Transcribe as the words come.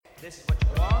This is what you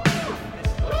want. This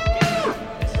is what you get.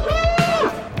 This is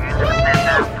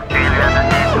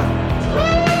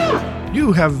what you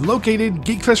You have located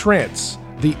Geekfest Rants,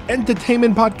 the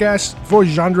entertainment podcast for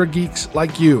genre geeks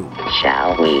like you.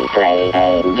 Shall we play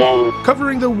a game?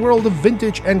 Covering the world of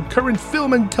vintage and current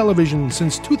film and television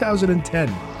since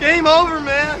 2010. Game over,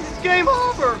 man. It's game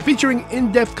over. Featuring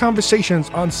in-depth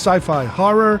conversations on sci-fi,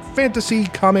 horror, fantasy,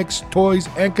 comics, toys,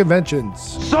 and conventions.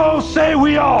 So say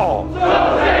we all. So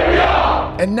say we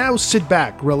all. And now sit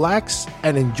back, relax,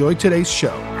 and enjoy today's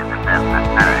show.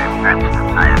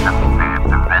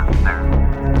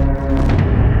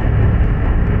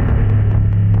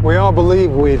 We all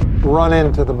believe we'd run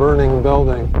into the burning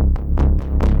building.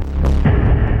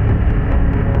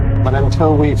 But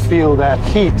until we feel that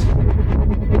heat,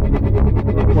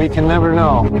 we can never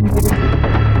know.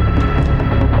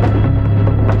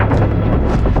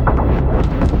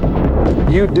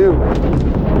 You do.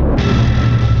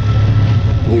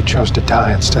 You chose to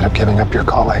die instead of giving up your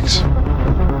colleagues.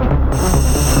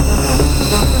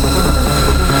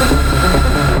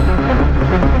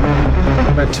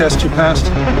 That test you passed?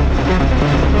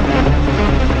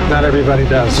 Not everybody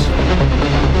does.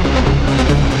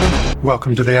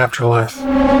 Welcome to the afterlife.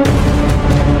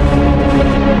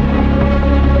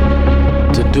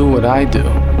 To do what I do,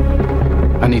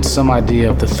 I need some idea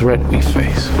of the threat we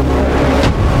face.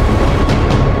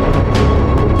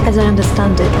 As I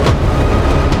understand it,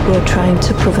 we're trying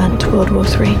to prevent World War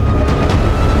III.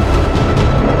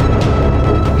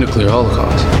 Nuclear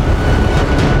holocaust.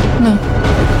 No.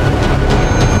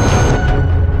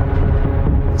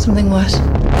 Something worse.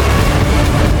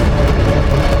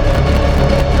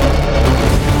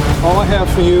 All I have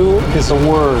for you is a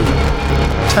word.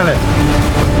 Tenet.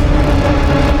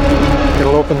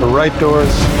 It'll open the right doors,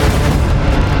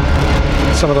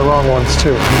 some of the wrong ones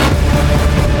too.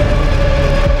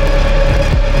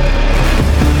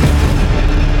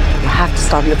 You have to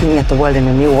start looking at the world in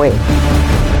a new way.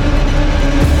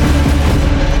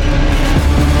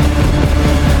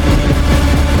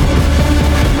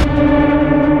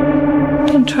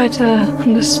 Don't try to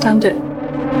understand it.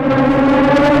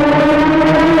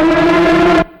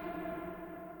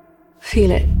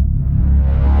 Feel it.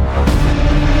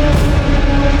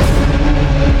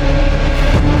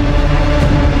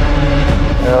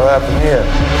 What'll happen here?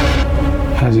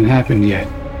 Hasn't happened yet.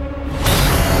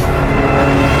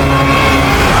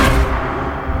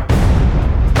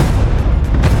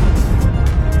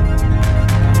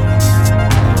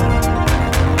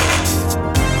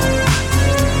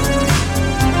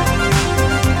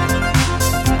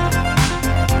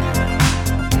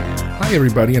 Hi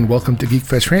everybody and welcome to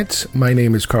Geekfest Rants. My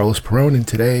name is Carlos Perone and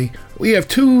today we have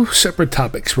two separate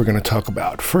topics we're going to talk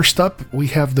about. First up, we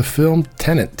have the film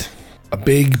Tenet, a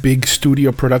big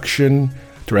studio production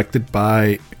directed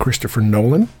by Christopher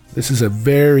Nolan. This is a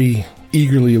very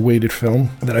eagerly awaited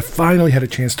film that I finally had a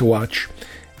chance to watch.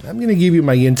 I'm going to give you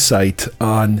my insight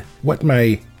on what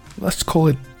my, let's call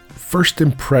it, first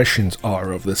impressions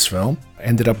are of this film. I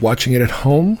ended up watching it at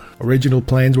home. Original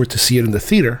plans were to see it in the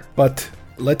theater, but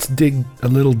let's dig a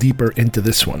little deeper into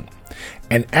this one.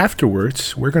 And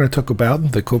afterwards, we're going to talk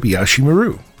about the Kobayashi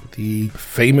Maru, the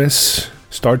famous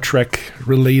Star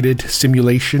Trek-related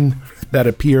simulation that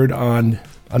appeared on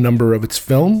a number of its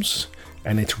films,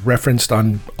 and it's referenced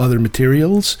on other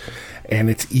materials, and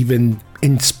it's even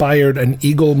inspired an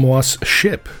Eaglemoss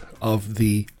ship of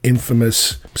the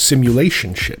infamous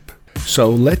simulation ship.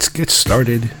 So let's get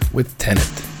started with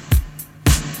Tenet.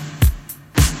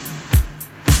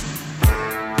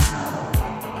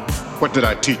 What did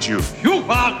I teach you? You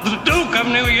fought the Duke of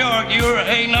New York. You're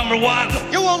a number one.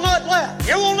 You will not laugh.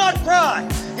 You will not cry.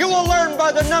 You will learn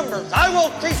by the numbers. I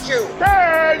will teach you.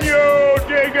 Can you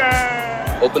dig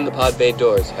it? Open the pod bay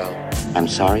doors, Hal. I'm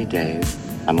sorry, Dave.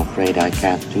 I'm afraid I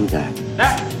can't do that.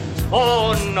 That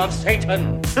spawn of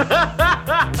Satan.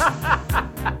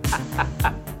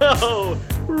 Oh,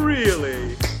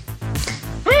 really?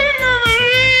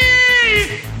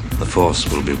 The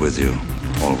Force will be with you,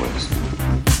 always.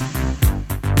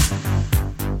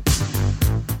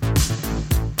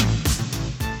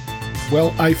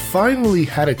 Well, I finally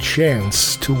had a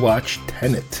chance to watch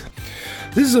Tenet.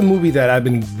 This is a movie that I've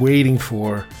been waiting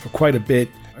for quite a bit.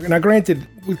 Now, granted,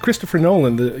 with Christopher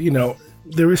Nolan,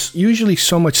 there is usually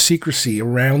so much secrecy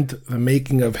around the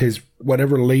making of his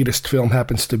whatever latest film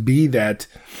happens to be that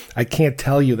I can't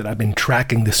tell you that I've been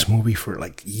tracking this movie for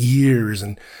like years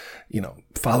and,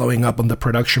 following up on the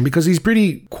production because he's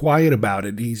pretty quiet about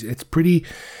it. It's pretty,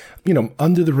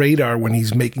 under the radar when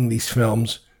he's making these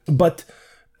films. But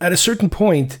at a certain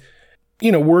point,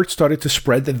 word started to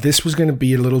spread that this was going to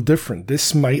be a little different.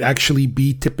 This might actually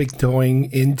be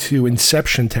tiptoeing into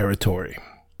Inception territory.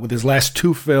 With his last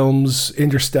two films,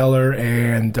 Interstellar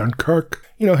and Dunkirk,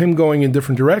 him going in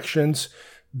different directions,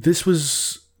 this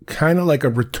was kind of like a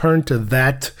return to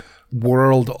that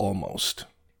world almost.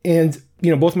 And,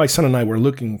 both my son and I were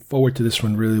looking forward to this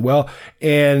one really well.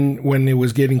 And when it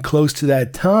was getting close to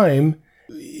that time,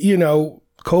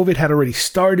 COVID had already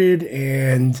started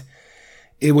and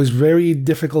it was very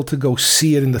difficult to go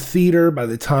see it in the theater. By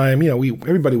the time,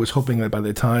 everybody was hoping that by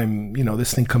the time,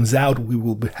 this thing comes out, we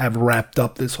will have wrapped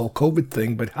up this whole COVID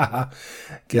thing. But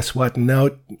guess what?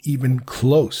 Not even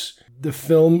close. The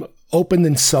film opened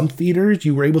in some theaters.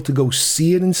 You were able to go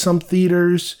see it in some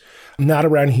theaters. Not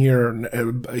around here.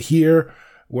 Here,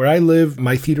 where I live,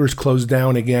 my theaters closed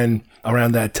down again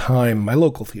around that time. My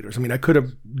local theaters. I could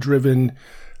have driven,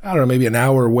 I don't know, maybe an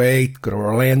hour away, go to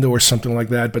Orlando or something like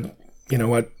that. But you know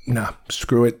what? Nah,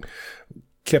 screw it.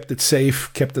 Kept it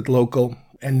safe, kept it local.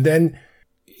 And then,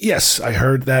 yes, I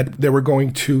heard that they were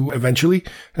going to eventually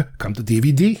come to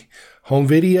DVD, home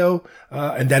video,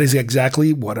 and that is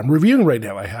exactly what I'm reviewing right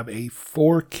now. I have a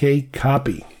 4K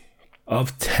copy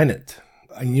of Tenet.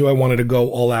 I knew I wanted to go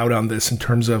all out on this in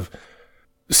terms of,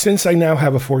 since I now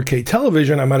have a 4K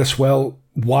television, I might as well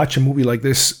watch a movie like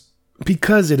this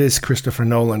because it is Christopher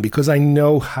Nolan, because I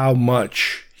know how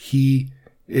much he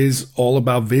is all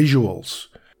about visuals,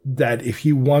 that if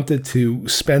you wanted to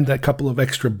spend that couple of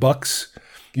extra bucks,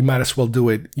 you might as well do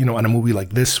it, on a movie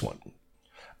like this one.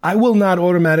 I will not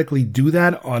automatically do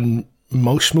that on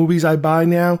most movies I buy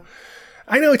now.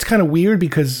 I know it's kind of weird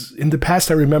because in the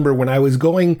past, I remember when I was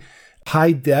going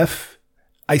high def,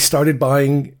 I started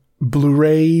buying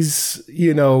Blu-rays,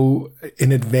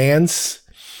 in advance.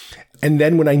 And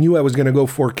then when I knew I was going to go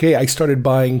 4K, I started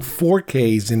buying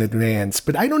 4Ks in advance.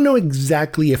 But I don't know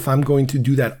exactly if I'm going to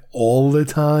do that all the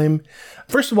time.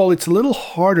 First of all, it's a little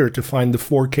harder to find the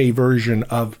 4K version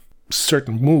of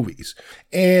certain movies.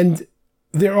 And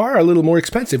they are a little more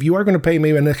expensive. You are going to pay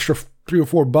maybe an extra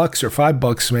 $3 or $4 or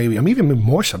 $5 maybe. Even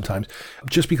more sometimes,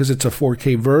 just because it's a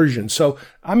 4K version. So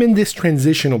I'm in this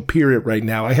transitional period right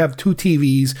now. I have two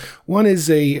TVs. One is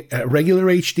a regular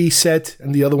HD set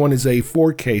and the other one is a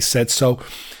 4K set. So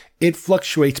it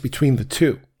fluctuates between the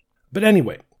two. But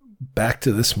anyway, back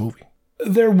to this movie.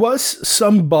 There was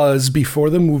some buzz before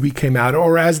the movie came out,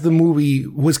 or as the movie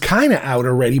was kind of out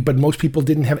already, but most people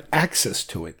didn't have access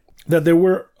to it, that there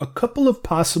were a couple of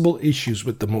possible issues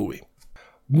with the movie.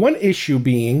 One issue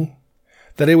being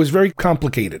that it was very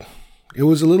complicated. It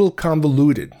was a little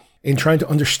convoluted in trying to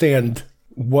understand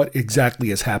what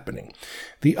exactly is happening.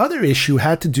 The other issue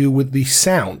had to do with the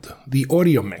sound, the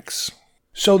audio mix.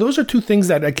 So those are two things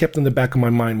that I kept in the back of my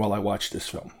mind while I watched this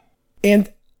film.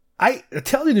 And I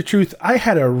tell you the truth, I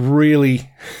had a really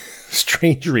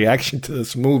strange reaction to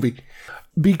this movie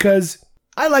because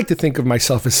I like to think of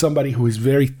myself as somebody who is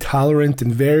very tolerant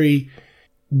and very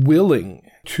willing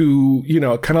to,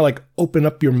 kind of like open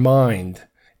up your mind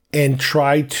and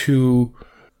try to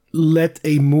let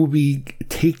a movie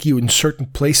take you in certain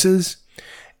places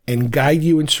and guide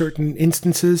you in certain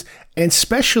instances. And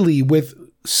especially with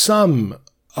some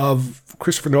of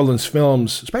Christopher Nolan's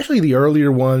films, especially the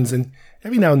earlier ones, and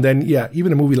every now and then,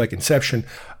 even a movie like Inception,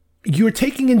 you're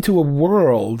taking into a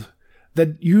world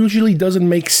that usually doesn't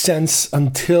make sense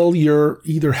until you're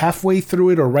either halfway through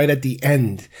it or right at the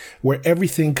end, where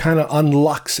everything kind of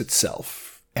unlocks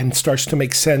itself and starts to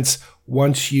make sense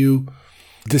once you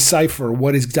decipher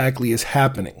what exactly is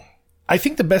happening. I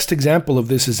think the best example of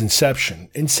this is Inception.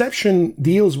 Inception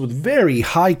deals with very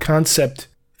high concept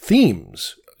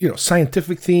themes,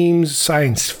 scientific themes,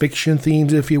 science fiction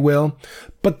themes, if you will.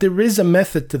 But there is a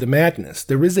method to the madness.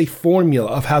 There is a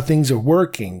formula of how things are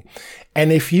working.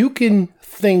 And if you can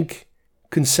think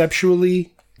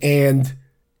conceptually and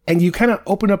you kind of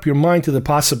open up your mind to the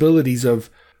possibilities of,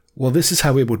 well, this is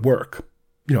how it would work.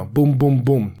 Boom, boom,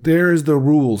 boom. There's the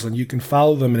rules and you can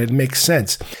follow them and it makes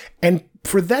sense. And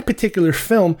for that particular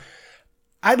film,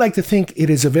 I'd like to think it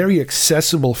is a very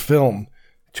accessible film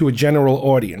to a general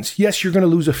audience. Yes, you're going to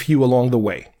lose a few along the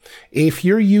way. If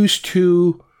you're used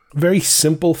to very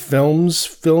simple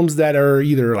films that are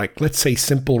either like, let's say,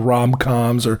 simple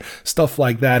rom-coms or stuff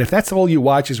like that, if that's all you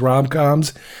watch is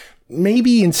rom-coms,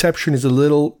 maybe Inception is a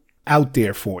little out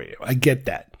there for you. I get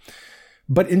that.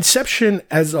 But Inception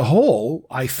as a whole,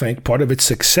 I think part of its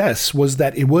success was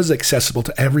that it was accessible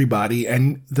to everybody,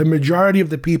 and the majority of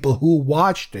the people who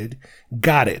watched it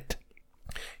got it.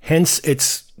 Hence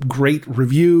its great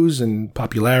reviews and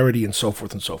popularity and so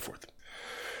forth and so forth.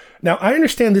 Now, I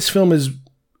understand this film is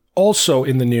also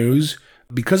in the news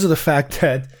because of the fact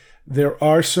that there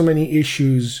are so many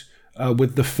issues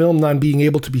with the film not being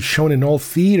able to be shown in all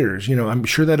theaters. I'm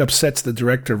sure that upsets the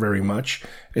director very much.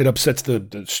 It upsets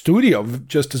the studio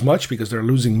just as much because they're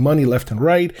losing money left and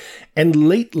right. And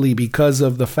lately, because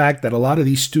of the fact that a lot of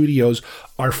these studios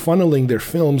are funneling their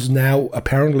films now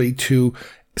apparently to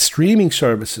streaming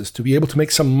services to be able to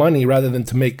make some money rather than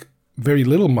to make very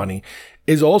little money,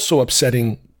 is also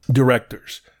upsetting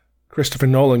directors. Christopher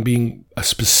Nolan being a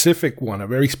specific one, a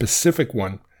very specific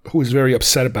one, who is very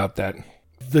upset about that.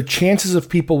 The chances of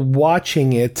people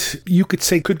watching it, you could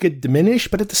say, could get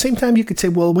diminished, but at the same time, you could say,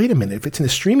 well, wait a minute, if it's in a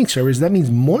streaming service, that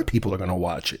means more people are going to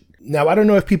watch it. Now, I don't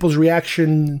know if people's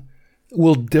reaction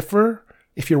will differ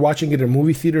if you're watching it in a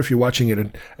movie theater, if you're watching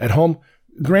it at home.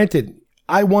 Granted,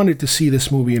 I wanted to see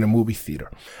this movie in a movie theater.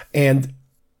 And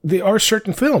there are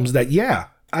certain films that, yeah,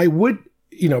 I would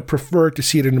prefer to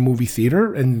see it in a movie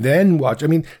theater and then watch. I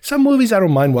mean, some movies I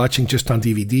don't mind watching just on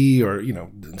DVD or,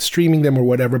 streaming them or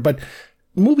whatever. But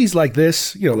movies like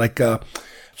this, like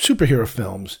superhero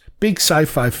films, big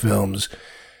sci-fi films,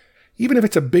 even if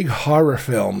it's a big horror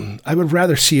film, I would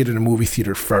rather see it in a movie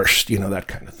theater first, that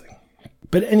kind of thing.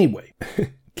 But anyway,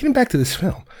 getting back to this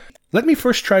film, let me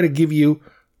first try to give you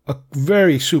a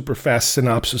very super fast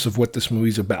synopsis of what this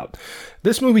movie's about.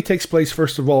 This movie takes place,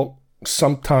 first of all,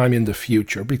 sometime in the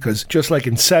future, because just like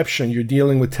Inception, you're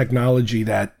dealing with technology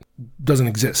that doesn't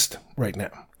exist right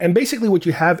now. And basically what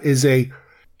you have is a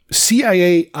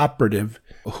CIA operative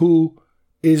who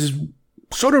is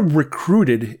sort of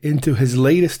recruited into his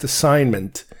latest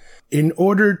assignment in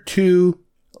order to,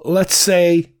 let's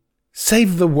say,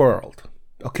 save the world.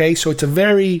 Okay, so it's a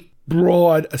very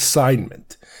broad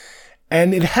assignment.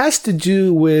 And it has to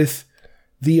do with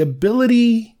the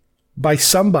ability by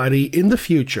somebody in the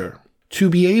future to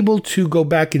be able to go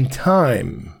back in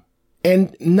time,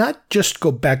 and not just go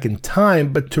back in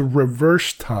time, but to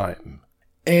reverse time.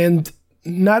 And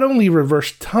not only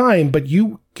reverse time, but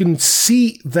you can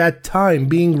see that time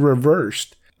being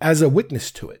reversed as a witness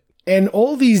to it. And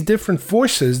all these different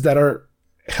forces that are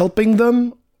helping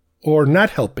them or not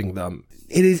helping them.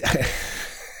 It is...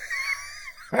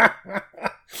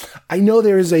 I know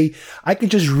I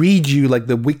could just read you like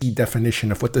the wiki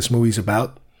definition of what this movie's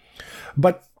about,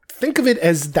 but think of it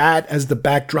as the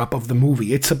backdrop of the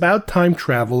movie. It's about time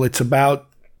travel. It's about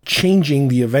changing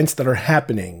the events that are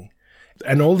happening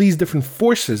and all these different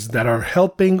forces that are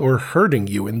helping or hurting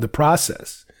you in the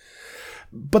process.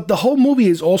 But the whole movie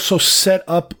is also set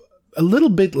up a little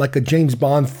bit like a James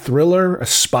Bond thriller, a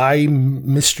spy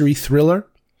mystery thriller,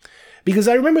 because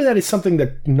I remember that is something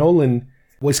that Nolan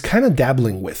was kind of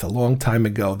dabbling with a long time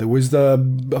ago. There was the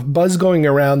buzz going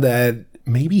around that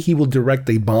maybe he will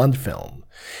direct a Bond film.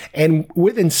 And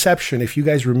with Inception, if you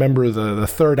guys remember the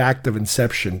third act of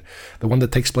Inception, the one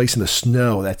that takes place in the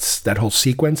snow, that whole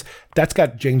sequence, that's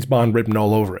got James Bond written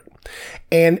all over it.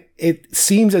 And it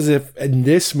seems as if in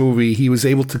this movie, he was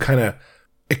able to kind of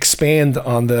expand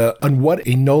on what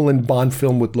a Nolan Bond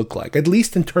film would look like, at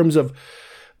least in terms of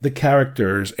the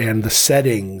characters and the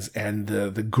settings and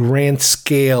the grand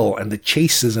scale and the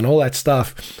chases and all that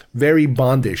stuff. Very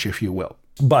Bondish, if you will.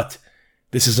 But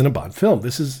this isn't a Bond film.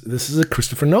 This is a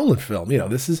Christopher Nolan film.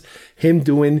 This is him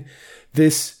doing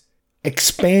this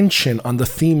expansion on the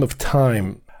theme of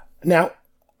time. Now,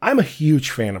 I'm a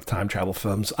huge fan of time travel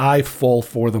films. I fall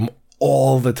for them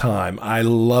all the time. I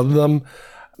love them.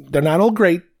 They're not all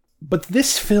great, but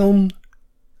this film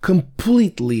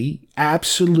completely,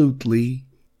 absolutely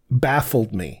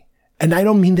baffled me. And I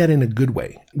don't mean that in a good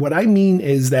way. What I mean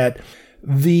is that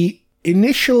the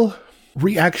initial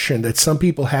reaction that some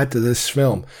people had to this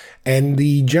film and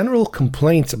the general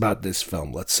complaints about this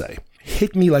film, let's say,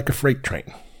 hit me like a freight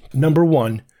train. Number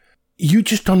one, you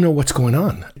just don't know what's going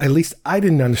on. At least I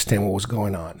didn't understand what was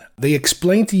going on. They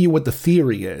explain to you what the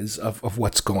theory is of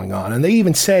what's going on. And they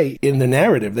even say in the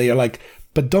narrative, they are like,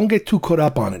 but don't get too caught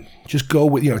up on it. Just go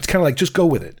with, it's kind of like, just go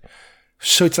with it.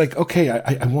 So it's like, okay,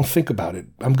 I won't think about it.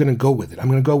 I'm going to go with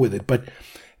it. But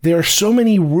there are so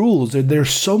many rules. There's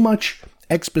so much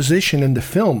exposition in the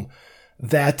film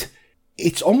that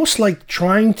it's almost like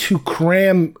trying to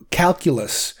cram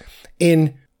calculus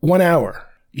in 1 hour.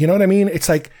 You know what I mean? It's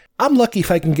like, I'm lucky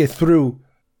if I can get through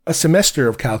a semester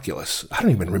of calculus. I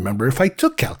don't even remember if I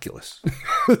took calculus,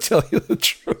 to tell you the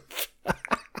truth.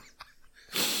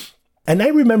 And I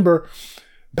remember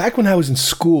back when I was in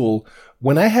school,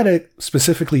 when I had a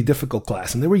specifically difficult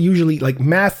class, and they were usually like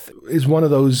math is one of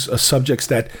those subjects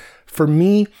that for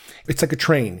me, it's like a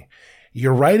train.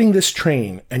 You're riding this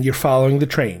train and you're following the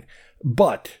train.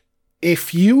 But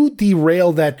if you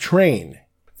derail that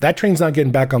train's not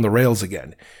getting back on the rails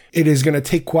again. It is going to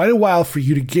take quite a while for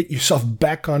you to get yourself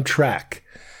back on track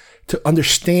to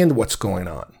understand what's going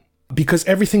on. because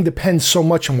everything depends so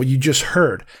much on what you just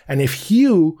heard. And if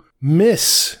you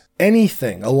miss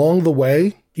anything along the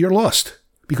way, you're lost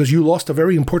because you lost a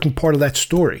very important part of that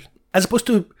story. As opposed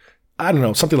to, I don't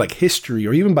know, something like history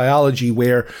or even biology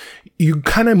where you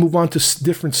kind of move on to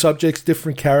different subjects,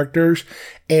 different characters,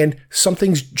 and some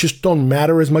things just don't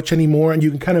matter as much anymore, and you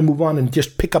can kind of move on and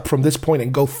just pick up from this point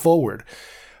and go forward.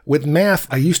 With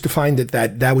math, I used to find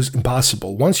that was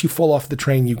impossible. Once you fall off the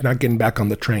train, you're not getting back on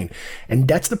the train. And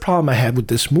that's the problem I had with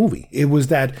this movie. It was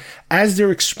that as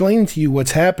they're explaining to you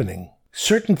what's happening,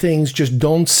 certain things just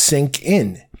don't sink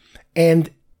in. And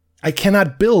I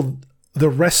cannot build the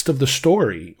rest of the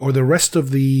story or the rest of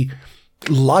the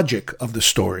logic of the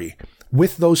story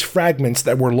with those fragments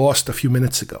that were lost a few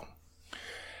minutes ago.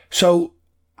 So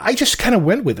I just kind of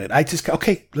went with it. I just,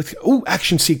 okay,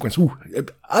 action sequence. Ooh,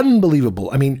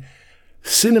 unbelievable. I mean,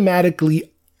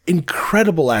 cinematically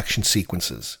incredible action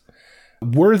sequences.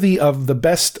 Worthy of the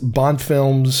best Bond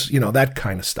films, that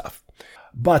kind of stuff.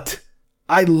 But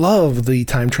I love the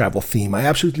time travel theme. I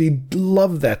absolutely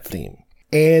love that theme.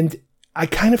 And I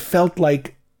kind of felt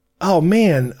like, oh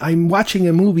man, I'm watching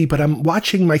a movie, but I'm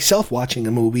watching myself watching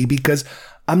a movie because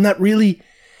I'm not really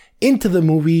into the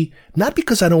movie, not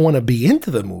because I don't want to be into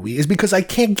the movie, is because I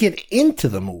can't get into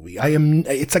the movie.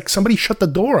 It's like somebody shut the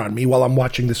door on me while I'm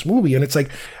watching this movie. And it's like,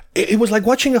 it was like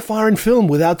watching a foreign film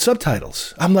without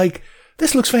subtitles. I'm like,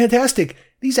 this looks fantastic.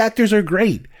 These actors are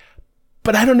great,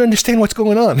 but I don't understand what's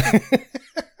going on.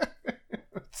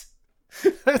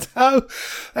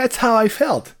 That's how I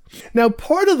felt. Now,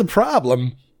 part of the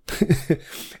problem,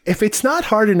 if it's not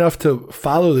hard enough to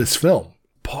follow this film,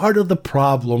 part of the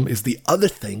problem is the other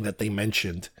thing that they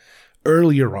mentioned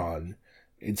earlier on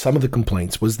in some of the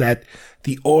complaints was that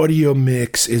the audio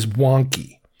mix is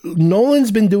wonky.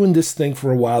 Nolan's been doing this thing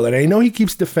for a while, and I know he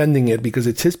keeps defending it because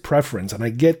it's his preference, and I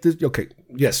get this. Okay,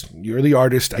 yes, you're the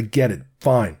artist. I get it.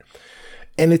 Fine.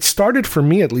 And it started for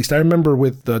me, at least, I remember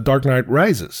with Dark Knight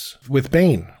Rises, with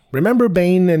Bane. Remember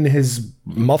Bane and his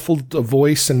muffled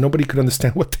voice and nobody could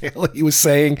understand what the hell he was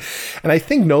saying? And I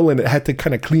think Nolan had to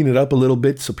kind of clean it up a little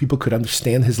bit so people could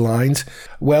understand his lines.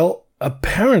 Well,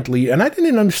 apparently, and I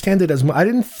didn't understand it as much. I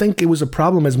didn't think it was a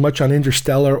problem as much on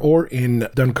Interstellar or in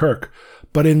Dunkirk.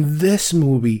 But in this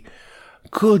movie,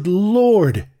 good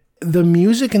Lord, the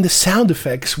music and the sound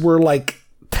effects were like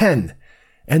 10.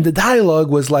 And the dialogue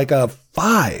was like a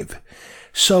 5.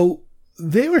 So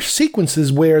there were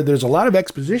sequences where there's a lot of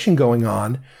exposition going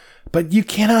on, but you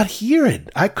cannot hear it.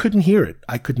 I couldn't hear it.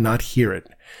 I could not hear it.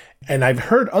 And I've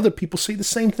heard other people say the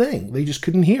same thing. They just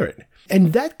couldn't hear it.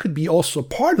 And that could be also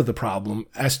part of the problem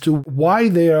as to why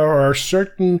there are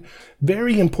certain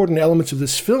very important elements of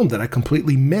this film that I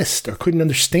completely missed or couldn't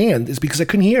understand is because I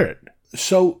couldn't hear it.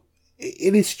 So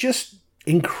it is just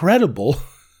incredible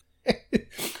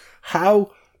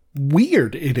how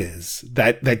weird it is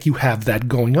that you have that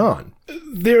going on.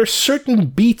 There are certain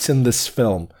beats in this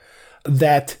film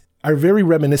that are very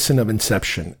reminiscent of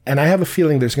Inception. And I have a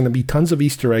feeling there's going to be tons of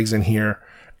Easter eggs in here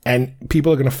and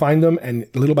people are going to find them. And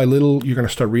little by little, you're going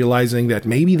to start realizing that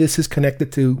maybe this is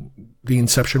connected to the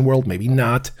Inception world, maybe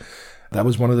not. That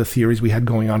was one of the theories we had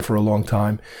going on for a long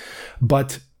time.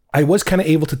 But I was kind of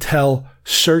able to tell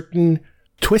certain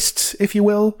twists, if you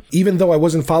will, even though I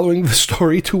wasn't following the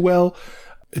story too well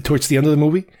towards the end of the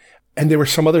movie. And there were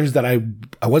some others that I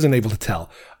wasn't able to tell.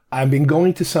 I've been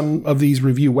going to some of these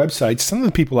review websites, some of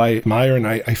the people I admire and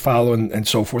I follow and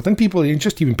so forth, and people,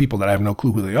 just even people that I have no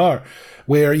clue who they are,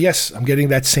 where, yes, I'm getting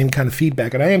that same kind of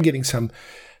feedback, and I am getting some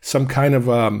kind of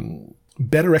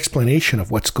better explanation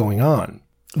of what's going on.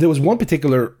 There was one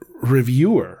particular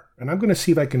reviewer, and I'm going to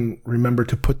see if I can remember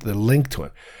to put the link to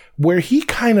it, where he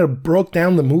kind of broke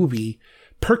down the movie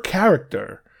per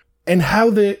character and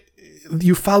how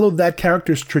you followed that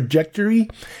character's trajectory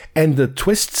and the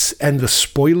twists and the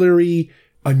spoilery,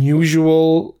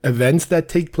 unusual events that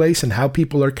take place and how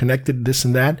people are connected, this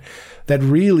and that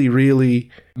really, really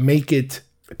make it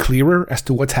clearer as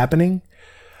to what's happening.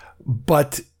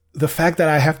 But the fact that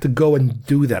I have to go and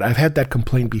do that, I've had that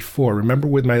complaint before. Remember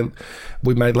with my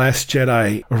Last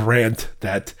Jedi rant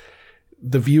that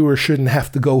the viewer shouldn't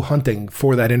have to go hunting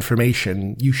for that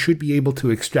information. You should be able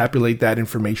to extrapolate that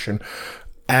information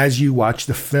as you watch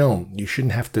the film. You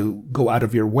shouldn't have to go out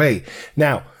of your way.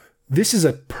 Now, this is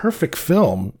a perfect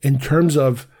film in terms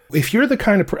of, if you're the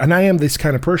kind of, and I am this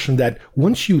kind of person that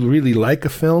once you really like a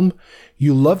film,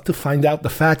 you love to find out the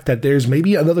fact that there's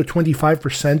maybe another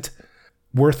 25%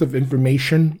 worth of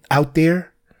information out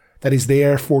there that is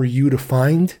there for you to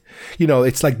find. You know,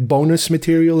 it's like bonus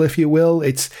material, if you will.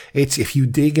 It's if you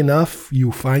dig enough,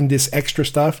 you find this extra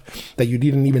stuff that you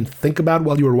didn't even think about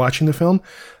while you were watching the film.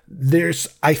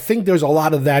 I think there's a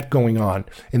lot of that going on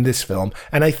in this film.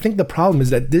 And I think the problem is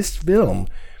that this film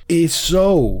is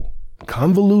so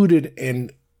convoluted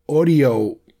and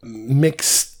audio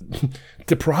mix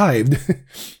deprived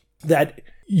that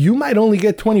you might only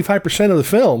get 25% of the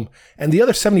film, and the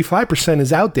other 75%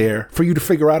 is out there for you to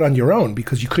figure out on your own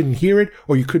because you couldn't hear it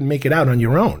or you couldn't make it out on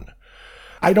your own.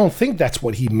 I don't think that's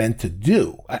what he meant to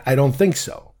do. I don't think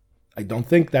so. I don't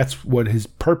think that's what his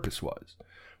purpose was.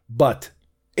 But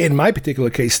in my particular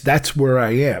case, that's where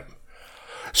I am.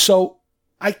 So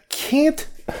I can't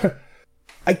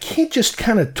just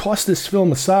kind of toss this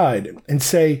film aside and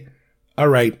say, all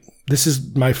right, this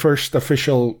is my first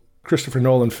official Christopher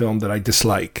Nolan film that I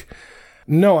dislike.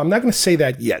 No, I'm not going to say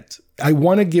that yet. I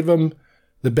want to give him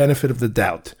the benefit of the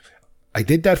doubt. I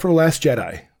did that for Last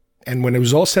Jedi. And when it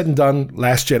was all said and done,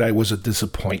 Last Jedi was a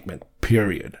disappointment,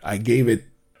 period. I gave it,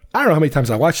 I don't know how many times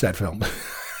I watched that film.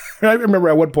 I remember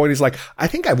at one point, he's like, I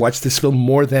think I've watched this film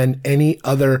more than any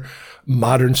other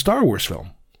modern Star Wars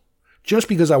film. Just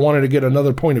because I wanted to get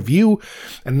another point of view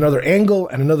and another angle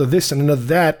and another this and another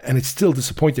that, and it still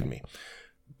disappointed me.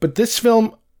 But this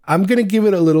film, I'm going to give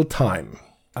it a little time.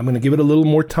 I'm going to give it a little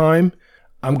more time.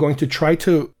 I'm going to try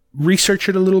to research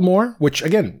it a little more, which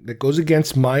again, that goes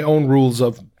against my own rules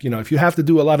of, if you have to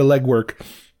do a lot of legwork,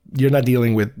 you're not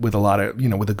dealing with a lot of,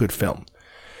 with a good film.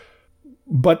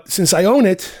 But since I own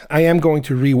it, I am going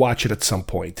to rewatch it at some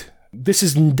point. This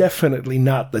is definitely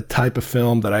not the type of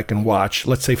film that I can watch,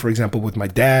 let's say, for example, with my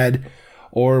dad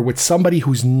or with somebody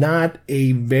who's not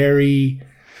a very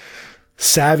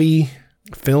savvy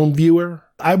film viewer.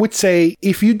 I would say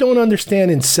if you don't understand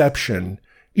Inception,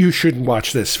 you shouldn't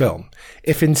watch this film.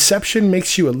 If Inception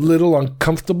makes you a little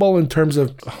uncomfortable in terms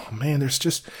of, oh man, there's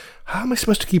just, how am I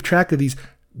supposed to keep track of these?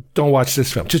 Don't watch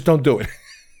this film. Just don't do it.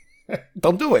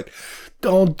 Don't do it.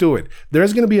 Don't do it.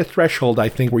 There's going to be a threshold, I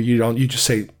think, where you just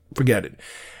say, forget it.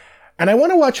 And I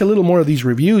want to watch a little more of these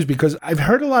reviews because I've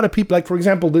heard a lot of people, like, for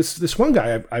example, this one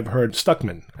guy I've heard,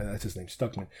 Stuckman, that's his name,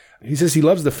 Stuckman. He says he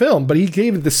loves the film, but he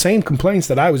gave it the same complaints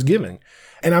that I was giving.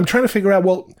 And I'm trying to figure out,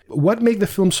 well, what made the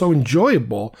film so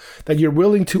enjoyable that you're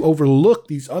willing to overlook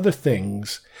these other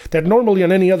things that normally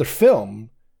on any other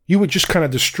film, you would just kind of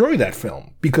destroy that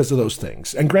film because of those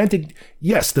things. And granted,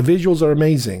 yes, the visuals are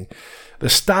amazing. The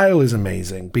style is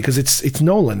amazing because it's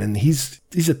Nolan and he's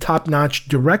a top-notch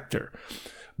director.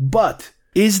 But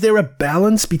is there a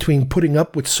balance between putting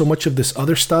up with so much of this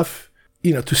other stuff,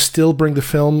 to still bring the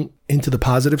film into the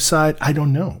positive side? I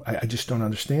don't know. I just don't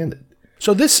understand it.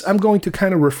 So this I'm going to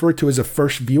kind of refer to as a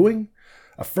first viewing,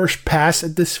 a first pass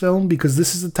at this film, because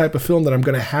this is the type of film that I'm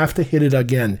going to have to hit it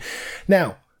again.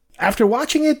 Now, after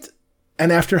watching it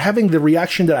and after having the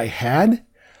reaction that I had,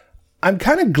 I'm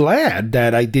kind of glad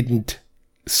that I didn't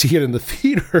see it in the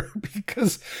theater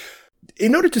because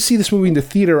in order to see this movie in the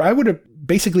theater, I would have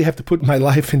basically have to put my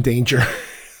life in danger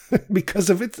because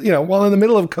if it's, while in the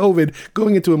middle of COVID,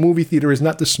 going into a movie theater is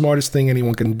not the smartest thing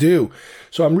anyone can do.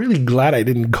 So I'm really glad I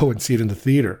didn't go and see it in the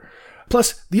theater.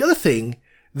 Plus, the other thing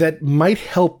that might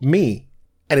help me,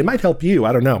 and it might help you,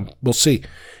 I don't know, we'll see,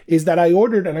 is that I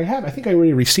ordered, and I think I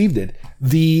already received it,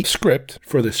 the script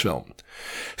for this film.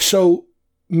 So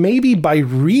maybe by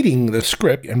reading the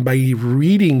script and by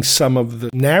reading some of the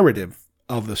narrative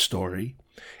of the story,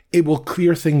 it will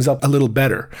clear things up a little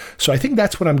better. So I think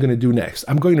that's what I'm going to do next.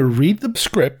 I'm going to read the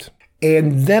script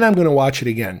and then I'm going to watch it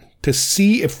again to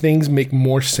see if things make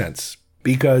more sense,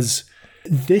 because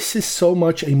this is so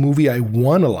much a movie I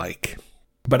want to like,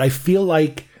 but I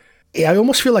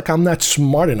almost feel like I'm not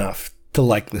smart enough to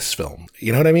like this film.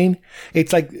 You know what I mean?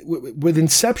 It's like with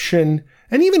Inception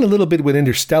and even a little bit with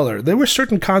Interstellar, there were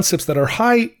certain concepts that are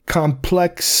high,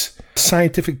 complex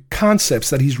scientific concepts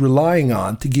that he's relying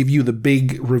on to give you the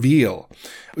big reveal.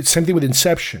 Same thing with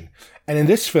Inception. And in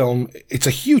this film, it's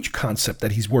a huge concept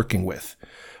that he's working with.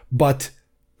 But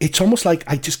it's almost like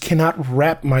I just cannot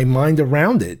wrap my mind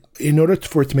around it in order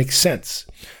for it to make sense.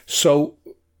 So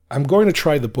I'm going to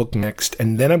try the book next,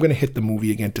 and then I'm going to hit the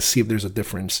movie again to see if there's a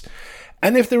difference.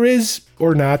 And if there is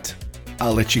or not,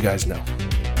 I'll let you guys know.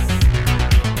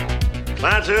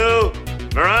 Klaatu,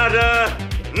 Miranda,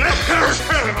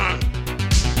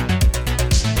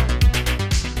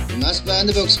 You must burn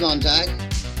the books, Montag.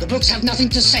 The books have nothing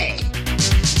to say.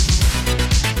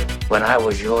 When I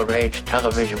was your age,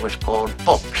 television was called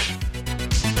books.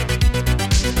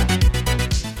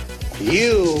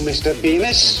 You, Mr.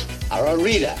 Bemis, are a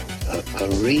reader. A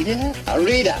reader? A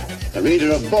reader. A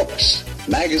reader of books,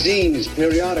 magazines,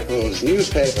 periodicals,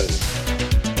 newspapers.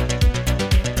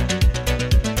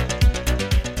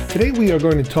 Today we are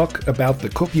going to talk about the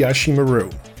Kobayashi Maru.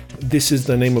 This is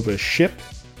the name of a ship,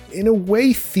 in a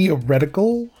way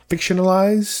theoretical,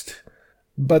 fictionalized,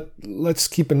 but let's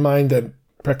keep in mind that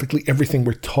practically everything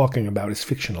we're talking about is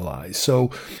fictionalized. So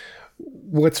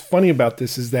what's funny about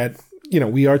this is that,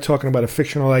 we are talking about a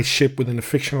fictionalized ship within a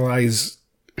fictionalized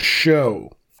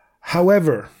show.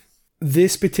 However,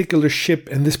 this particular ship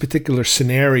and this particular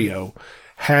scenario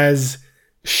has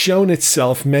shown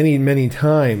itself many, many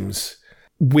times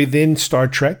within Star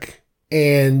Trek,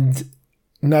 and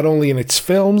not only in its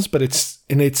films, but it's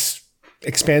in its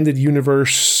expanded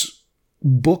universe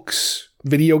books,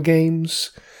 video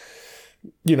games.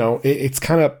 It's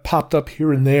kind of popped up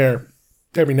here and there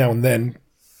every now and then.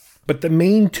 But the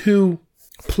main two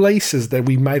places that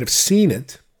we might have seen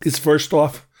it is, first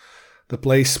off, the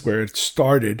place where it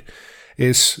started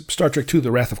is Star Trek II,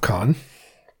 The Wrath of Khan.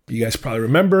 You guys probably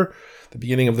remember the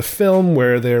beginning of the film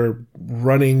where they're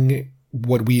running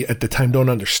what we at the time don't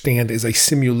understand is a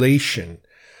simulation.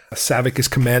 Saavik is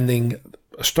commanding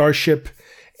a starship,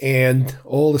 and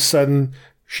all of a sudden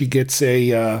she gets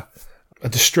a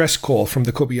distress call from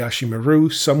the Kobayashi Maru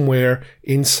somewhere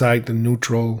inside the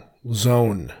neutral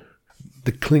zone,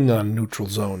 the Klingon neutral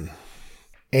zone.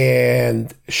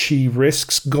 And she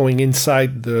risks going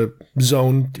inside the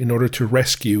zone in order to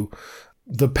rescue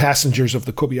the passengers of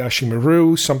the Kobayashi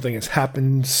Maru. Something has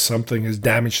happened, something has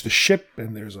damaged the ship,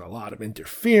 and there's a lot of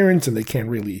interference, and they can't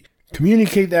really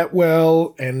communicate that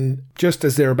well. And just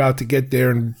as they're about to get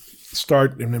there and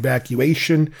start an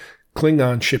evacuation,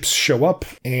 Klingon ships show up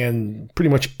and pretty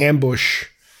much ambush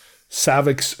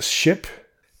Saavik's ship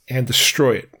and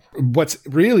destroy it. What's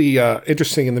really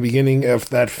interesting in the beginning of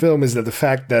that film is that the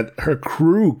fact that her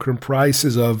crew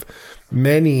comprises of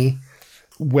many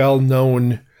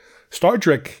well-known Star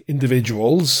Trek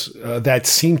individuals that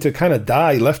seem to kind of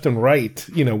die left and right,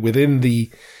 within the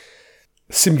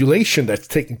simulation that's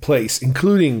taking place,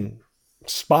 including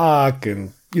Spock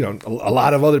and, a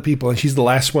lot of other people. And she's the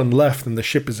last one left, and the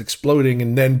ship is exploding.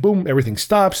 And then, boom, everything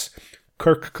stops.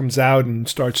 Kirk comes out and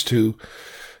starts to,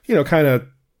 kind of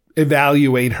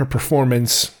evaluate her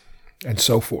performance and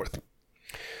so forth.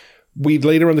 We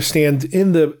later understand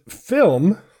in the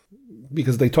film,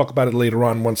 because they talk about it later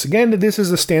on once again, that this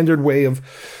is a standard way of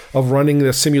running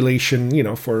the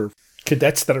simulation, for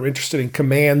cadets that are interested in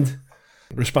command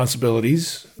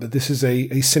responsibilities. That this is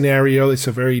a scenario, it's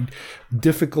a very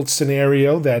difficult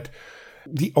scenario that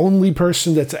the only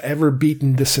person that's ever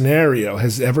beaten the scenario,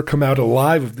 has ever come out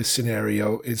alive of this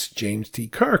scenario, is James T.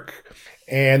 Kirk.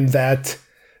 And that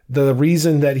the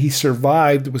reason that he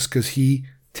survived was because he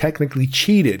technically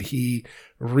cheated. He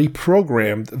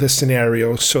reprogrammed the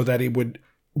scenario so that it would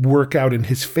work out in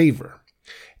his favor.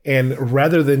 And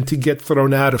rather than to get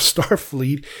thrown out of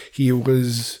Starfleet, he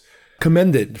was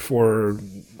commended for,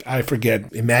 I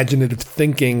forget, imaginative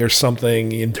thinking or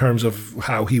something in terms of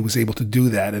how he was able to do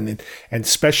that. And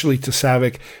especially to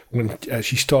Saavik, when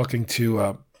she's talking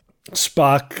to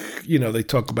Spock, they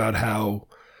talk about how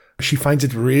she finds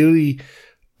it really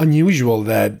unusual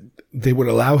that they would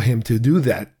allow him to do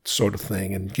that sort of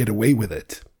thing and get away with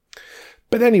it.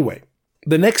 But anyway,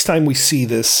 the next time we see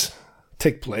this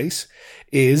take place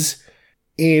is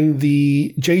in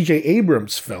the J.J.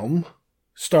 Abrams film,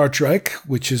 Star Trek,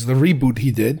 which is the reboot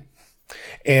he did.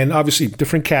 And obviously,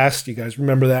 different cast, you guys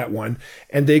remember that one.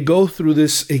 And they go through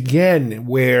this again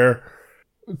where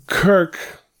Kirk,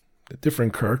 the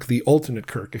different Kirk, the alternate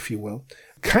Kirk, if you will,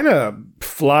 kind of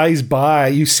flies by.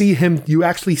 You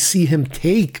actually see him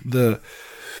take the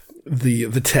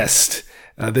test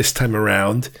this time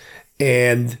around,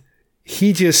 and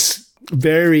he just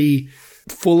very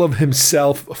full of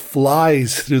himself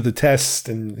flies through the test,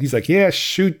 and he's like, "Yeah,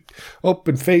 shoot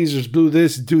open phasers, do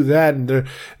this, do that," and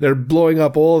they're blowing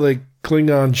up all the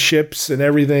Klingon ships and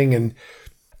everything. And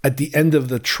at the end of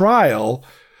the trial,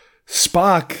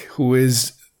 Spock, who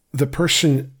is the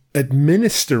person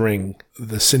administering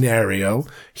the scenario,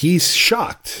 he's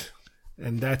shocked.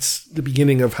 And that's the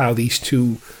beginning of how these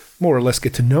two more or less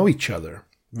get to know each other.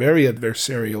 Very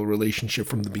adversarial relationship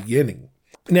from the beginning.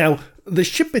 Now, the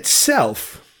ship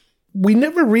itself, we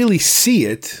never really see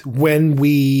it when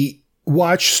we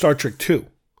watch Star Trek II.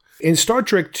 In Star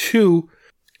Trek II,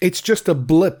 it's just a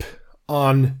blip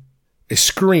on a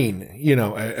screen,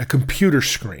 a computer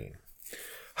screen.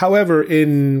 However,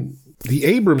 in the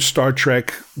Abrams Star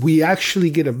Trek, we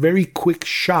actually get a very quick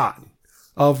shot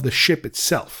of the ship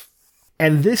itself.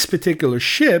 And this particular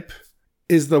ship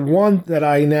is the one that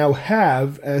I now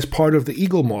have as part of the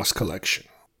Eaglemoss collection.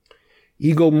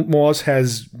 Eaglemoss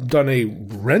has done a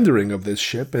rendering of this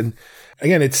ship, and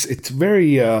again, it's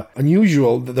very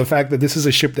unusual, the fact that this is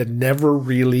a ship that never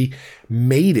really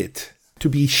made it to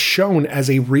be shown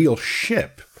as a real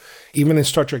ship. Even in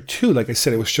Star Trek II, like I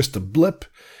said, it was just a blip.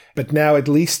 But now at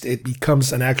least it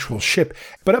becomes an actual ship.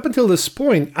 But up until this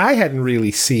point, I hadn't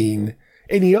really seen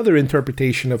any other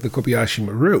interpretation of the Kobayashi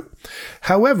Maru.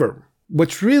 However,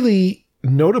 what's really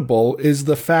notable is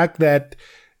the fact that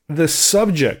the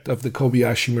subject of the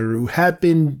Kobayashi Maru had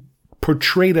been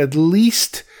portrayed at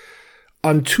least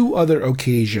on 2 other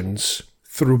occasions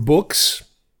through books.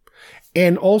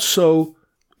 And also,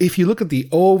 if you look at the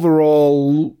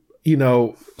overall,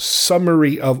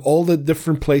 summary of all the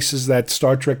different places that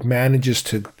Star Trek manages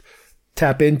to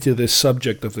tap into this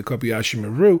subject of the Kobayashi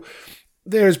Maru,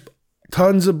 there's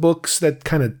tons of books that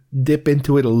kind of dip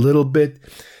into it a little bit.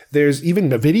 There's even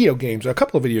the video games, a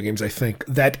couple of video games, I think,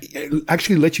 that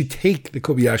actually let you take the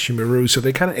Kobayashi Maru. So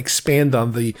they kind of expand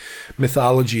on the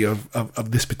mythology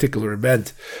of this particular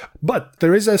event. But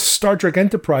there is a Star Trek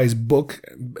Enterprise book,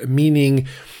 meaning,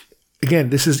 again,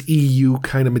 this is EU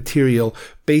kind of material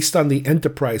based on the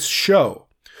Enterprise show.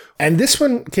 And this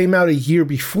one came out a year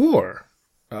before,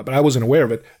 but I wasn't aware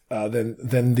of it,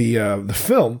 than the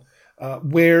film.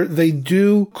 Where they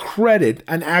do credit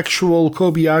an actual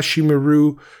Kobayashi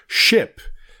Maru ship,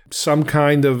 some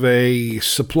kind of a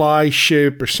supply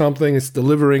ship or something. It's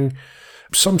delivering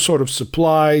some sort of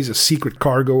supplies, a secret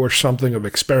cargo or something of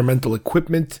experimental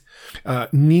equipment,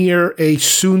 near a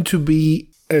soon-to-be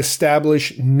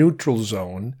established neutral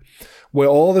zone, where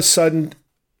all of a sudden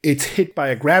it's hit by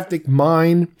a gravitic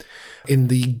mine in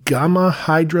the Gamma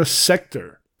Hydra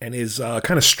sector. And is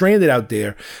kind of stranded out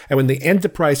there. And when the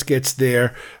Enterprise gets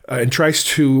there and tries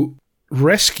to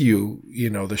rescue,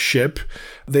 the ship,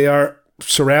 they are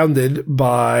surrounded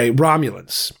by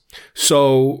Romulans.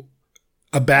 So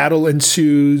a battle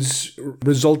ensues,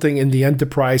 resulting in the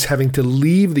Enterprise having to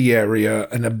leave the area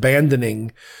and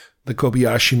abandoning the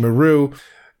Kobayashi Maru.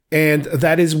 And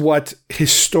that is what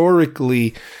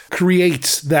historically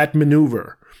creates that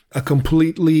maneuver. A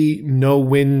completely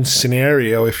no-win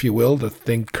scenario, if you will, the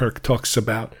thing Kirk talks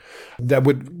about, that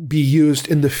would be used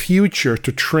in the future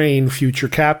to train future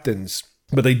captains.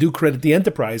 But they do credit the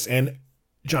Enterprise and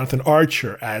Jonathan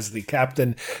Archer as the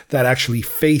captain that actually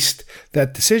faced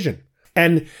that decision.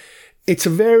 And it's a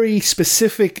very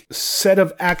specific set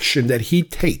of action that he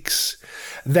takes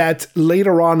that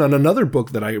later on another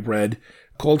book that I read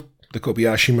called The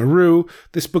Kobayashi Maru.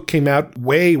 This book came out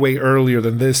way, way earlier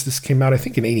than this. This came out, I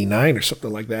think, in 89 or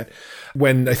something like that,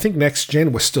 when I think Next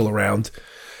Gen was still around.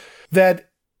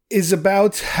 That is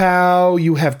about how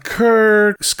you have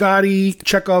Kirk, Scotty,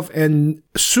 Chekhov, and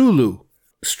Sulu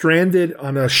stranded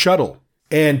on a shuttle.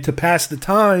 And to pass the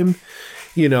time,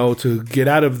 to get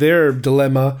out of their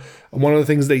dilemma, one of the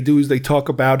things they do is they talk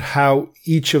about how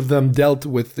each of them dealt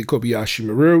with the Kobayashi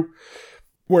Maru,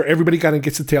 where everybody kind of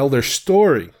gets to tell their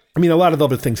story. I mean, a lot of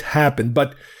other things happen,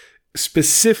 but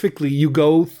specifically you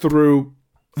go through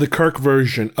the Kirk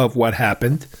version of what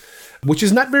happened, which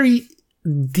is not very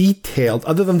detailed,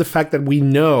 other than the fact that we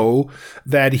know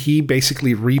that he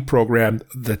basically reprogrammed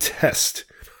the test,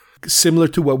 similar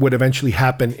to what would eventually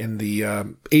happen in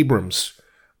the Abrams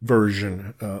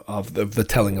version of the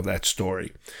telling of that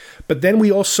story. But then we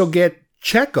also get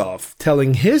Chekhov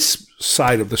telling his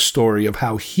side of the story of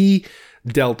how he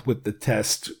dealt with the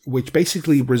test, which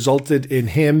basically resulted in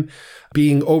him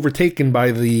being overtaken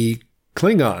by the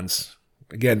Klingons.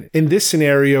 Again, in this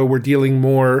scenario, we're dealing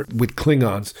more with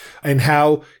Klingons and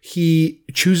how he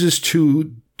chooses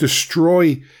to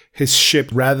destroy his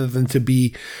ship rather than to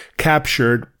be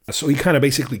captured. So he kind of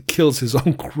basically kills his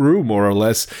own crew, more or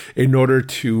less, in order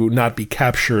to not be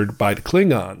captured by the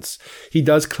Klingons. He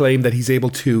does claim that he's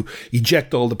able to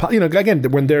eject all the, again,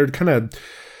 when they're kind of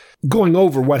going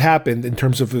over what happened in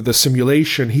terms of the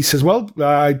simulation, he says, well,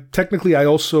 technically I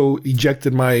also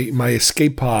ejected my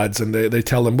escape pods. And they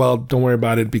tell him, well, don't worry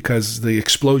about it because the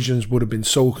explosions would have been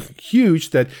so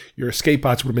huge that your escape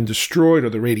pods would have been destroyed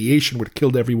or the radiation would have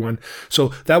killed everyone. So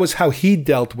that was how he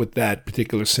dealt with that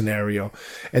particular scenario.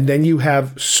 And then you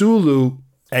have Sulu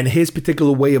and his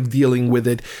particular way of dealing with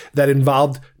it that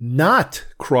involved not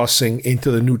crossing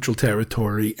into the neutral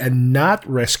territory and not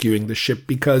rescuing the ship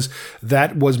because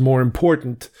that was more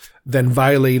important than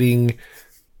violating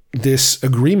this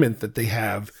agreement that they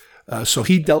have. So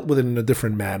he dealt with it in a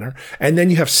different manner. And then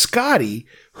you have Scotty,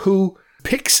 who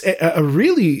picks a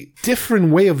really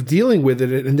different way of dealing with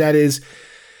it, and that is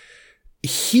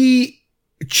he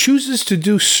chooses to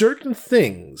do certain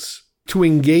things to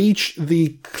engage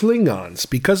the Klingons.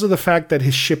 Because of the fact that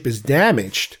his ship is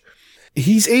damaged,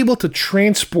 he's able to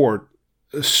transport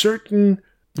certain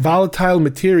volatile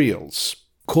materials,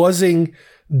 causing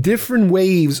different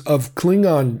waves of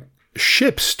Klingon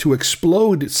ships to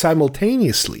explode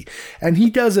simultaneously. And he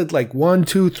does it like 1,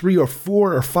 2, 3, or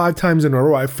 4 or 5 times in a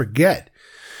row, I forget.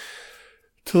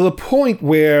 To the point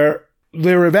where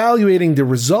they're evaluating the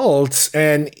results,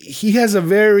 and he has a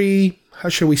very, how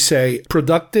shall we say,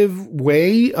 productive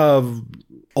way of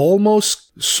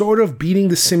almost sort of beating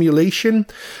the simulation.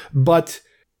 But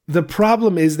the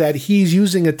problem is that he's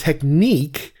using a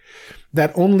technique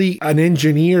that only an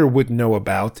engineer would know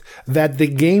about, that the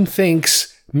game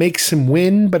thinks makes him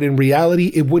win, but in reality,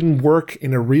 it wouldn't work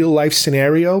in a real life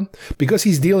scenario. Because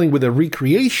he's dealing with a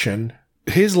recreation,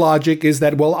 his logic is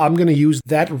that, well, I'm going to use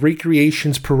that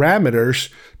recreation's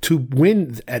parameters to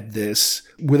win at this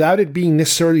without it being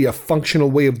necessarily a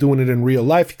functional way of doing it in real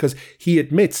life, because he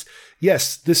admits,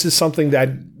 yes, this is something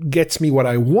that gets me what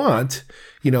I want,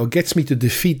 gets me to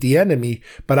defeat the enemy,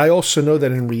 but I also know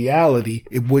that in reality,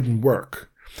 it wouldn't work.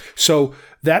 So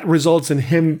that results in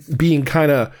him being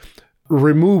kind of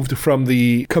removed from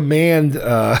the command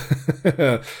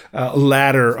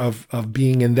ladder of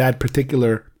being in that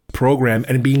particular program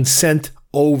and being sent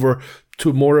over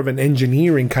to more of an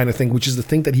engineering kind of thing, which is the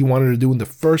thing that he wanted to do in the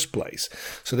first place.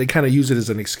 So they kind of use it as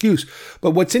an excuse.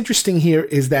 But what's interesting here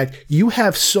is that you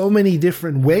have so many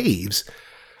different ways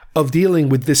of dealing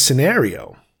with this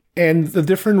scenario. And the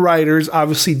different writers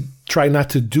obviously try not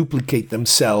to duplicate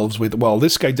themselves with, well,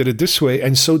 this guy did it this way,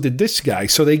 and so did this guy.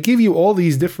 So they give you all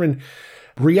these different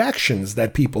reactions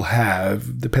that people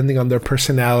have, depending on their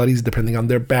personalities, depending on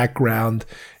their background,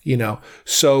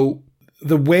 So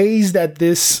the ways that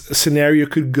this scenario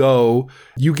could go,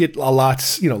 you get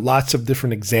lots of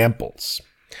different examples.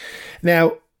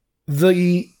 Now,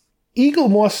 the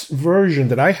Eaglemoss version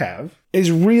that I have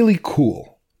is really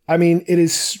cool. I mean, it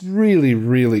is really,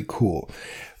 really cool.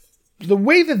 The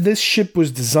way that this ship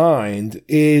was designed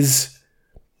is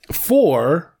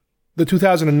for the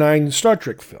 2009 Star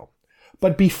Trek film.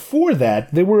 But before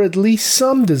that, there were at least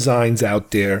some designs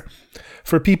out there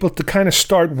for people to kind of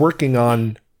start working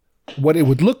on what it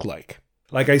would look like.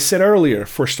 Like I said earlier,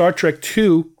 for Star Trek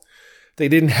II, they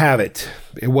didn't have it.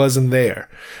 It wasn't there.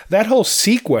 That whole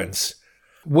sequence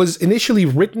was initially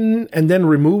written and then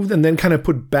removed and then kind of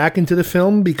put back into the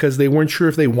film because they weren't sure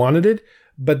if they wanted it.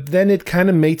 But then it kind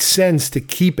of made sense to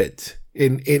keep it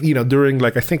during,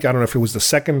 like, I don't know if it was the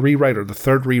second rewrite or the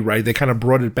third rewrite, they kind of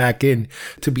brought it back in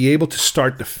to be able to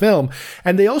start the film.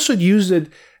 And they also used it,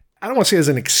 I don't want to say as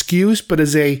an excuse, but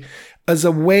as a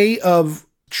way of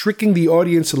tricking the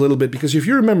audience a little bit. Because if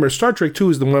you remember, Star Trek II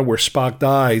is the one where Spock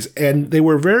dies, and they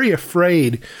were very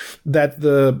afraid that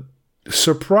the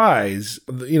surprise,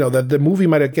 that the movie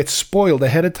might get spoiled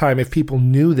ahead of time if people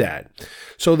knew that.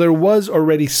 So there was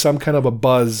already some kind of a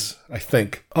buzz, I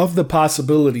think, of the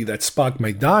possibility that Spock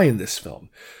might die in this film.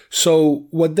 So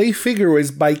what they figure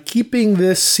is by keeping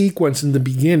this sequence in the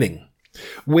beginning,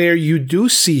 where you do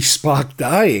see Spock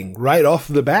dying right off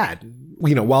the bat,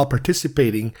 while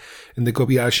participating in the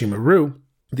Kobayashi Maru,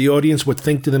 the audience would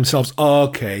think to themselves, oh,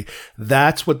 okay,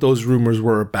 that's what those rumors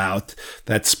were about,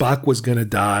 that Spock was going to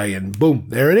die, and boom,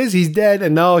 there it is, he's dead,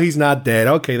 and no, he's not dead.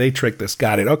 Okay, they tricked us,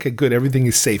 got it. Okay, good, everything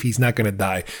is safe, he's not going to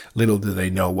die. Little do they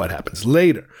know what happens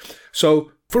later.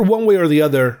 So, for one way or the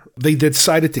other, they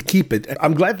decided to keep it.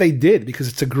 I'm glad they did, because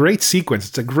it's a great sequence.